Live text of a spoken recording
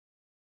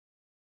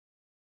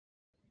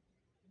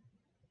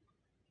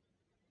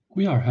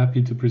We are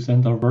happy to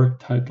present our work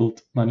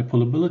titled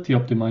Manipulability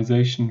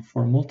Optimization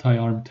for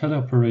Multi-Arm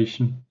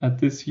Teleoperation at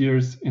this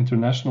year's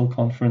International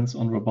Conference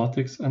on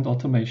Robotics and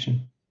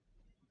Automation.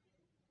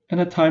 In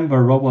a time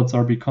where robots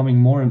are becoming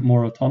more and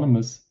more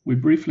autonomous, we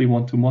briefly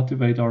want to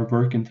motivate our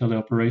work in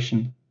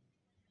teleoperation.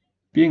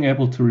 Being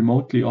able to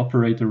remotely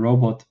operate a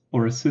robot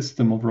or a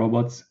system of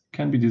robots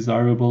can be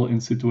desirable in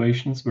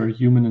situations where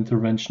human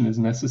intervention is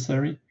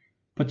necessary,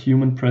 but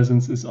human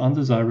presence is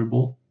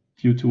undesirable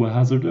due to a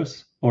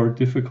hazardous or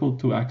difficult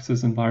to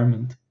access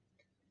environment.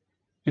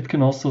 It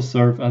can also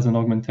serve as an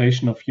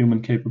augmentation of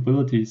human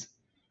capabilities,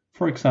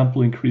 for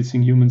example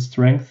increasing human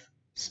strength,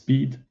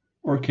 speed,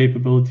 or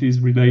capabilities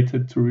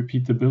related to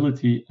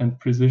repeatability and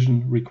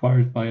precision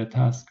required by a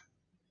task.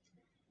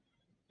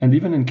 And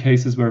even in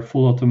cases where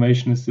full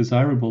automation is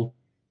desirable,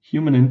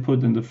 human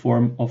input in the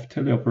form of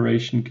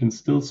teleoperation can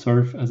still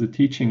serve as a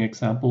teaching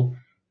example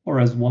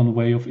or as one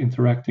way of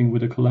interacting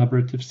with a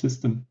collaborative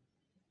system.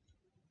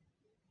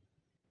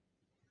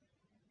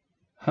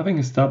 Having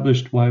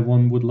established why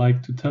one would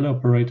like to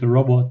teleoperate a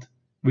robot,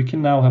 we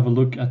can now have a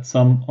look at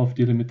some of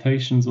the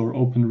limitations or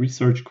open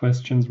research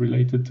questions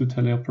related to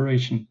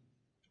teleoperation.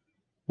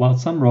 While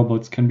some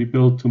robots can be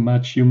built to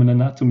match human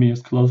anatomy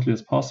as closely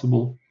as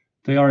possible,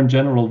 they are in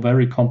general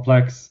very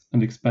complex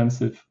and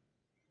expensive.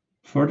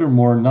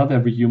 Furthermore, not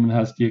every human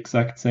has the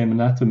exact same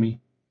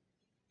anatomy.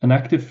 An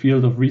active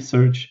field of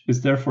research is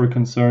therefore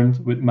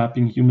concerned with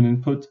mapping human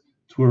input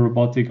to a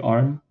robotic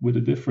arm with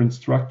a different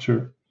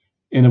structure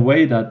in a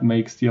way that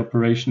makes the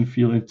operation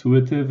feel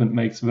intuitive and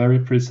makes very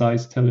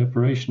precise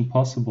teleoperation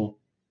possible.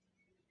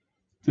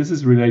 This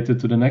is related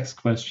to the next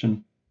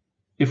question.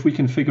 If we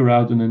can figure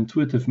out an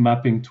intuitive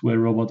mapping to a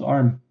robot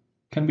arm,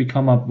 can we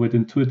come up with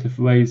intuitive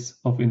ways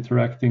of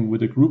interacting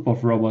with a group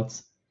of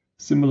robots,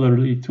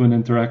 similarly to an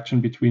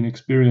interaction between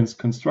experienced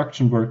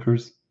construction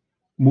workers,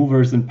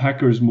 movers and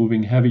packers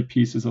moving heavy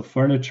pieces of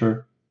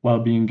furniture while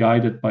being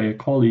guided by a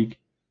colleague,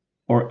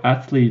 or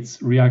athletes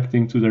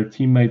reacting to their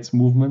teammates'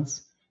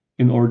 movements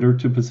in order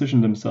to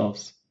position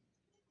themselves?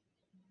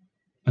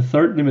 A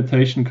third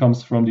limitation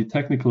comes from the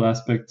technical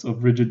aspects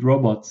of rigid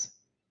robots.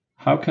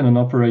 How can an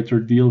operator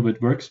deal with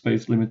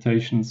workspace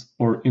limitations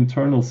or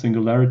internal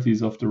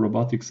singularities of the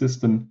robotic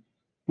system,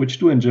 which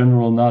do in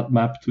general not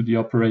map to the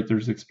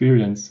operator's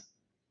experience?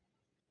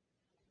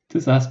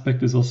 This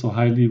aspect is also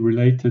highly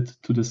related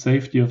to the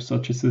safety of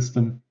such a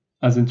system,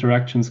 as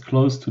interactions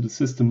close to the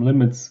system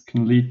limits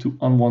can lead to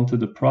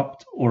unwanted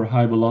abrupt or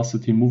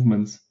high-velocity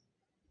movements.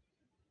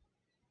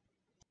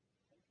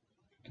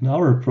 In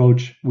our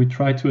approach, we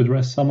try to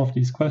address some of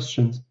these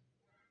questions.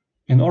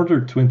 In order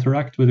to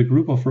interact with a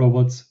group of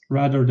robots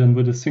rather than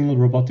with a single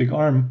robotic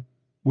arm,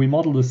 we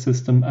model the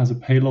system as a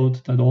payload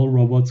that all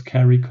robots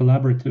carry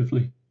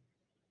collaboratively.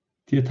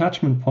 The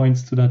attachment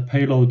points to that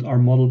payload are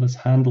modeled as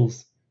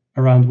handles,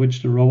 around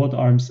which the robot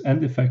arm's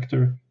end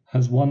effector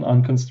has one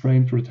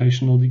unconstrained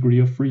rotational degree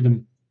of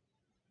freedom.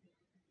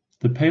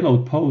 The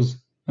payload pose,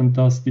 and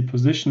thus the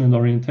position and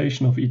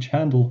orientation of each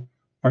handle,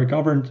 are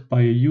governed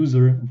by a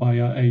user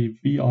via a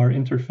VR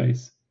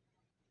interface.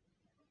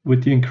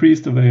 With the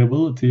increased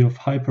availability of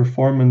high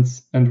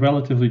performance and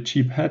relatively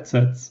cheap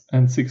headsets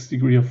and 6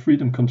 degrees of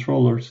freedom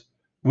controllers,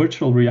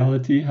 virtual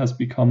reality has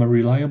become a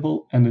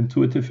reliable and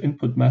intuitive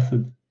input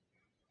method.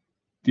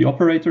 The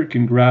operator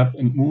can grab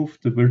and move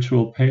the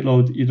virtual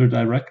payload either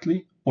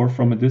directly or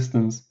from a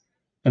distance,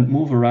 and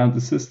move around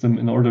the system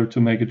in order to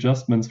make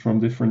adjustments from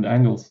different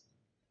angles.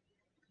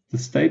 The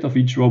state of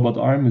each robot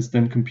arm is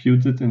then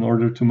computed in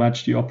order to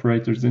match the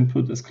operator's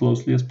input as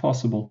closely as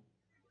possible.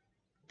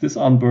 This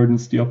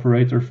unburdens the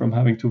operator from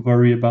having to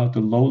worry about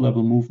the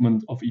low-level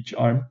movement of each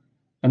arm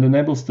and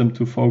enables them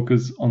to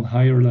focus on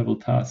higher-level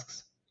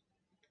tasks.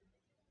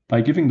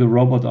 By giving the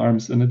robot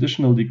arms an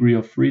additional degree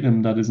of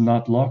freedom that is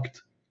not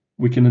locked,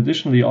 we can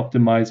additionally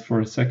optimize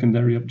for a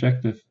secondary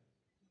objective.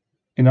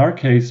 In our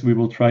case, we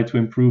will try to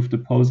improve the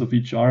pose of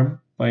each arm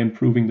by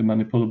improving the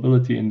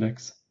manipulability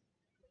index.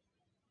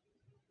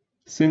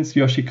 Since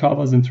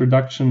Yoshikawa's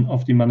introduction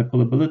of the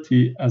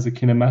manipulability as a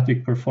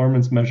kinematic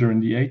performance measure in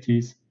the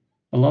 80s,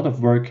 a lot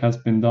of work has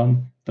been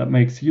done that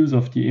makes use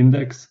of the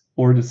index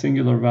or the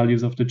singular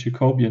values of the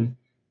Jacobian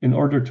in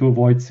order to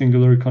avoid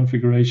singular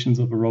configurations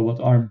of a robot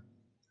arm.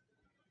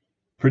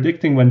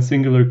 Predicting when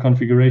singular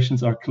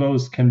configurations are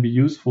close can be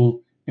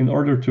useful in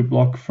order to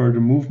block further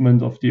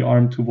movement of the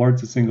arm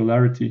towards a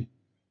singularity,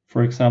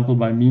 for example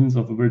by means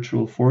of a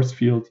virtual force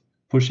field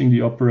pushing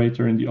the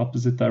operator in the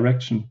opposite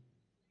direction.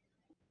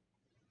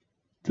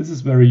 This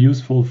is very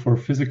useful for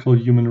physical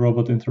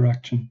human-robot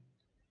interaction.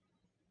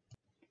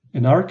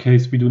 In our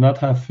case, we do not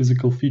have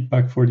physical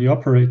feedback for the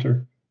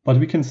operator, but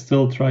we can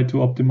still try to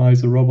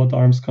optimize a robot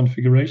arm's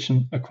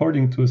configuration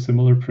according to a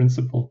similar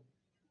principle.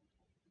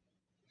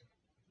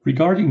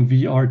 Regarding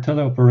VR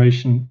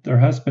teleoperation, there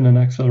has been an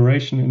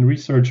acceleration in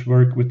research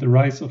work with the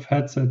rise of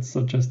headsets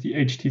such as the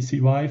HTC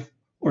Vive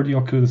or the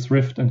Oculus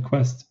Rift and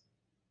Quest.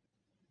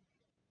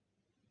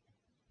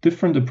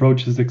 Different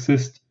approaches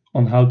exist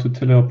on how to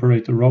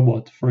teleoperate a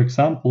robot, for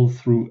example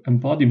through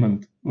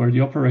embodiment, where the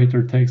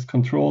operator takes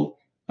control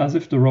as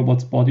if the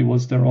robot's body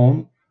was their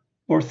own,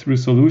 or through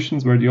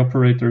solutions where the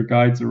operator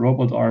guides a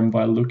robot arm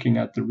while looking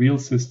at the real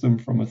system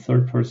from a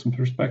third-person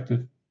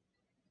perspective.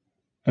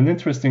 An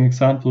interesting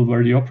example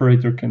where the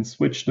operator can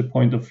switch the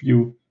point of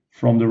view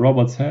from the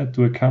robot's head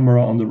to a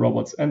camera on the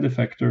robot's end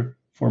effector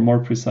for more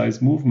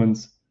precise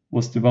movements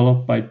was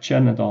developed by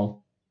Chen et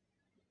al.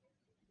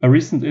 A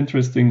recent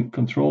interesting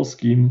control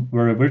scheme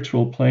where a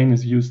virtual plane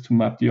is used to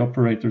map the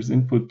operator's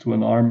input to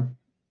an arm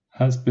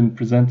has been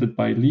presented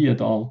by Li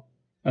et al.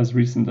 As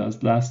recent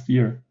as last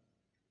year.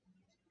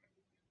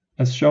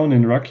 As shown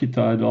in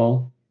Rakita et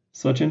al.,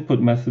 such input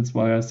methods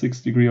via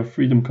 6 degree of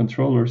freedom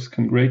controllers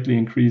can greatly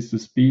increase the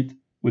speed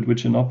with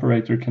which an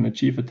operator can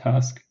achieve a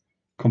task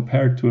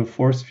compared to a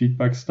force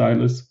feedback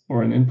stylus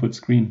or an input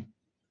screen.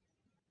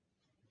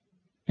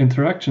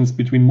 Interactions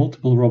between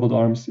multiple robot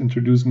arms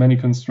introduce many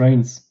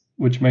constraints,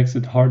 which makes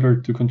it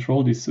harder to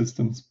control these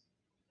systems.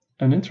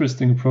 An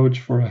interesting approach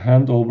for a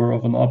handover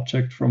of an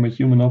object from a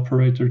human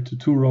operator to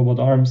two robot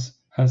arms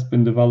has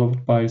been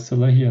developed by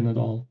Stelian et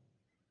al.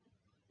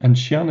 And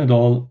Xian et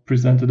al.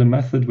 Presented a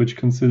method which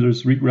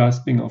considers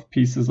regrasping of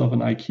pieces of an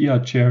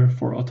IKEA chair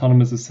for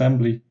autonomous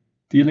assembly,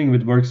 dealing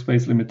with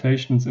workspace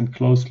limitations and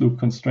closed-loop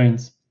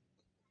constraints.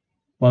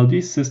 While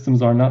these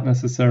systems are not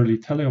necessarily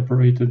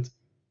teleoperated,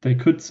 they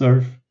could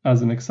serve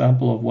as an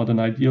example of what an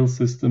ideal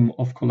system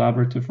of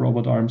collaborative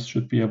robot arms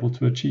should be able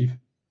to achieve.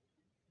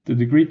 The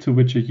degree to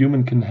which a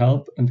human can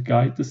help and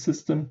guide the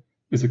system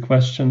is a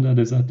question that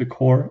is at the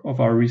core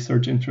of our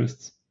research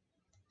interests.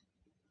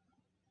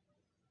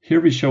 Here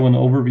we show an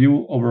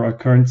overview over our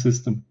current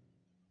system.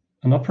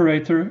 An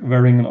operator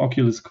wearing an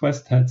Oculus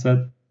Quest headset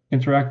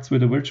interacts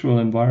with a virtual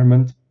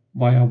environment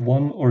via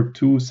one or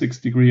two 6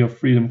 degree of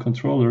freedom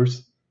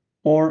controllers,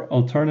 or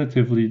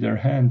alternatively their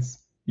hands,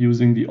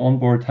 using the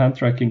onboard hand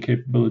tracking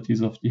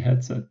capabilities of the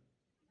headset.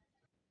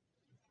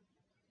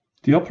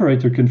 The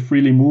operator can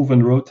freely move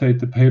and rotate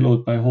the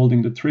payload by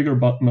holding the trigger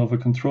button of a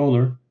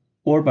controller,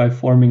 or by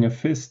forming a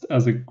fist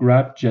as a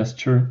grab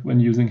gesture when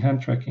using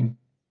hand tracking.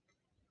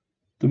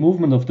 The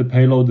movement of the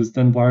payload is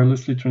then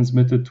wirelessly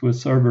transmitted to a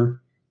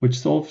server, which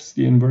solves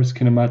the inverse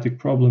kinematic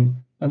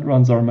problem and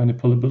runs our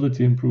manipulability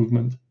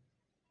improvement.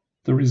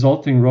 The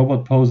resulting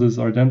robot poses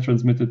are then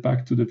transmitted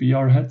back to the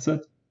VR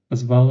headset,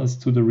 as well as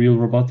to the real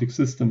robotic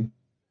system.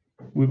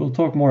 We will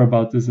talk more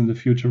about this in the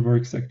future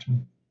work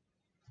section.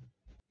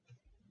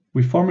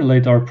 We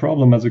formulate our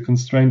problem as a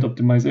constraint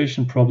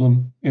optimization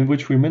problem, in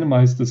which we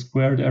minimize the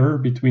squared error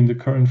between the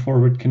current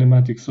forward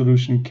kinematic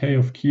solution k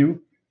of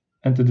q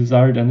and the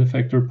desired end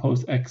effector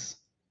pose x.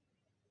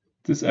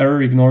 This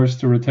error ignores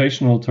the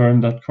rotational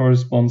term that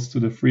corresponds to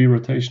the free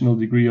rotational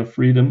degree of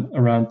freedom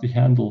around the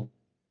handle.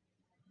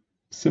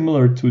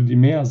 Similar to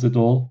Dimeas et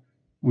al.,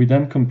 we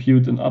then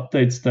compute an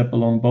update step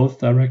along both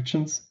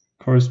directions,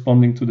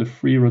 corresponding to the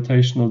free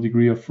rotational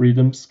degree of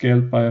freedom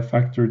scaled by a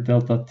factor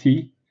delta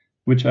t,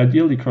 which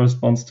ideally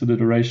corresponds to the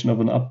duration of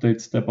an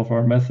update step of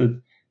our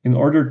method in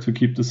order to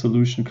keep the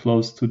solution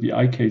close to the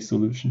IK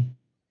solution.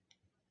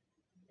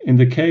 In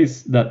the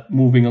case that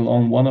moving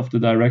along one of the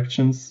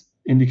directions,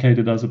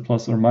 indicated as a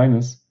plus or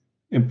minus,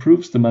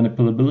 improves the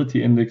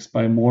manipulability index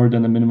by more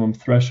than a minimum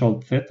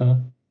threshold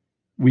theta,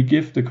 we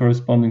give the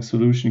corresponding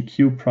solution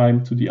q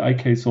prime to the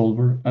IK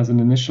solver as an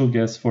initial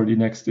guess for the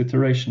next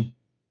iteration.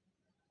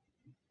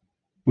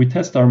 We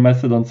test our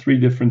method on 3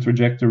 different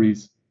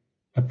trajectories,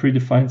 a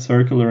predefined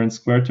circular and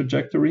square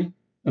trajectory,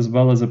 as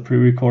well as a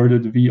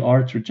pre-recorded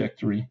VR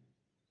trajectory.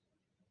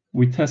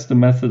 We test the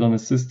method on a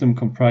system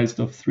comprised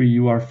of 3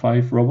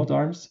 UR5 robot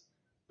arms,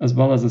 as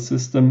well as a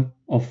system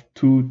of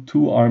 2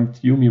 two-armed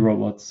Yumi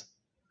robots.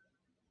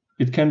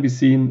 It can be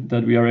seen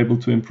that we are able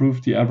to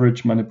improve the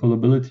average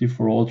manipulability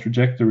for all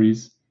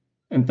trajectories,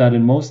 and that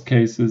in most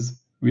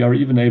cases we are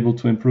even able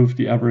to improve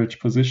the average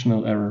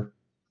positional error.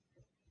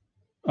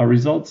 Our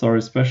results are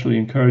especially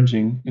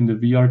encouraging in the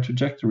VR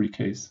trajectory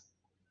case.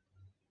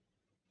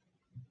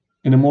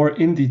 In a more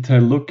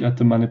in-detail look at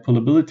the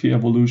manipulability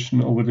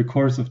evolution over the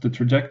course of the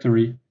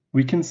trajectory,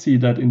 we can see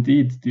that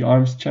indeed the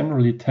arms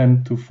generally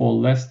tend to fall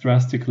less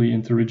drastically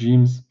into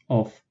regimes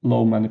of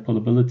low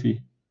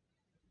manipulability.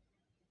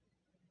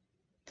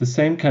 The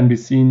same can be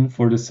seen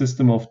for the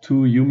system of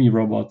 2 Yumi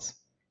robots,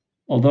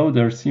 although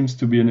there seems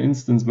to be an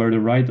instance where the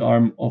right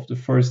arm of the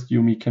first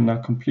Yumi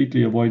cannot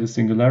completely avoid a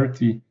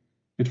singularity.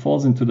 It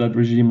falls into that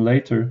regime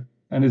later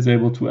and is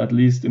able to at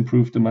least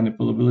improve the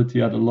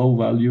manipulability at a low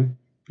value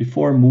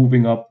before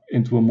moving up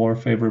into a more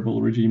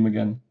favorable regime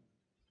again.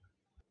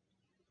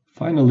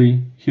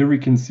 Finally, here we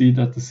can see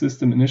that the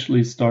system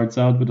initially starts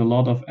out with a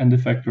lot of end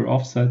effector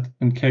offset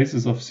and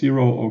cases of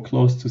 0 or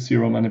close to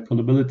 0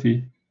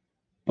 manipulability,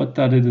 but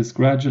that it is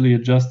gradually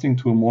adjusting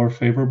to a more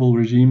favorable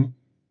regime,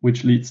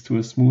 which leads to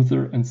a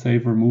smoother and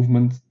safer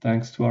movement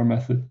thanks to our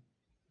method.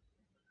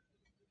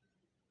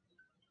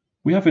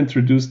 We have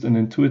introduced an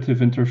intuitive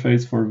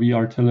interface for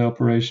VR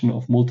teleoperation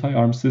of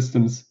multi-arm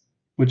systems,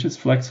 which is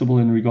flexible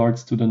in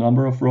regards to the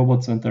number of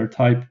robots and their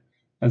type,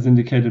 as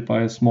indicated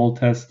by a small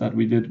test that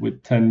we did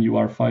with 10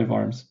 UR5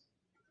 arms.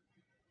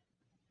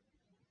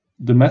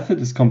 The method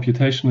is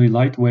computationally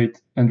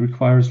lightweight and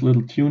requires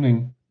little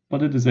tuning,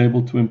 but it is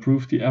able to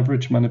improve the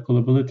average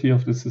manipulability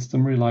of the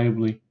system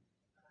reliably.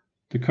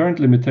 The current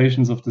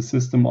limitations of the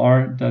system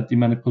are that the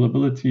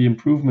manipulability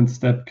improvement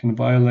step can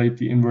violate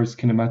the inverse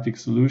kinematic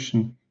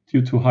solution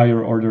due to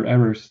higher order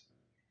errors.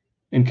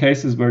 In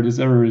cases where this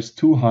error is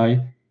too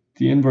high,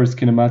 the inverse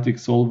kinematic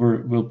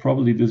solver will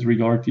probably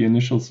disregard the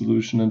initial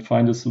solution and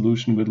find a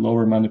solution with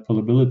lower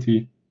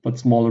manipulability but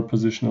smaller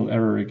positional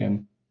error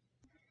again.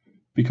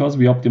 Because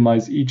we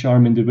optimize each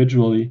arm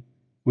individually,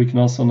 we can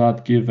also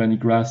not give any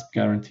grasp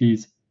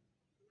guarantees.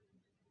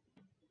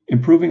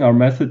 Improving our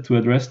method to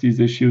address these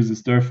issues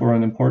is therefore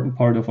an important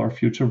part of our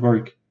future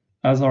work,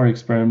 as are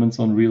experiments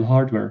on real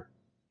hardware.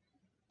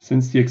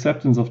 Since the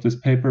acceptance of this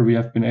paper, we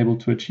have been able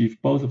to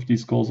achieve both of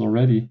these goals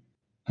already,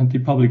 and the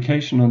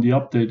publication on the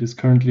update is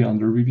currently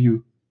under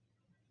review.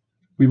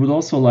 We would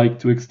also like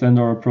to extend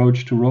our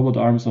approach to robot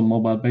arms on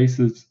mobile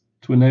bases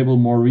to enable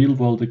more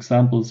real-world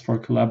examples for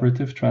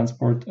collaborative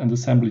transport and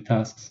assembly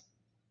tasks.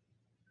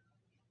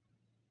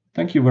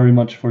 Thank you very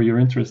much for your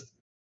interest.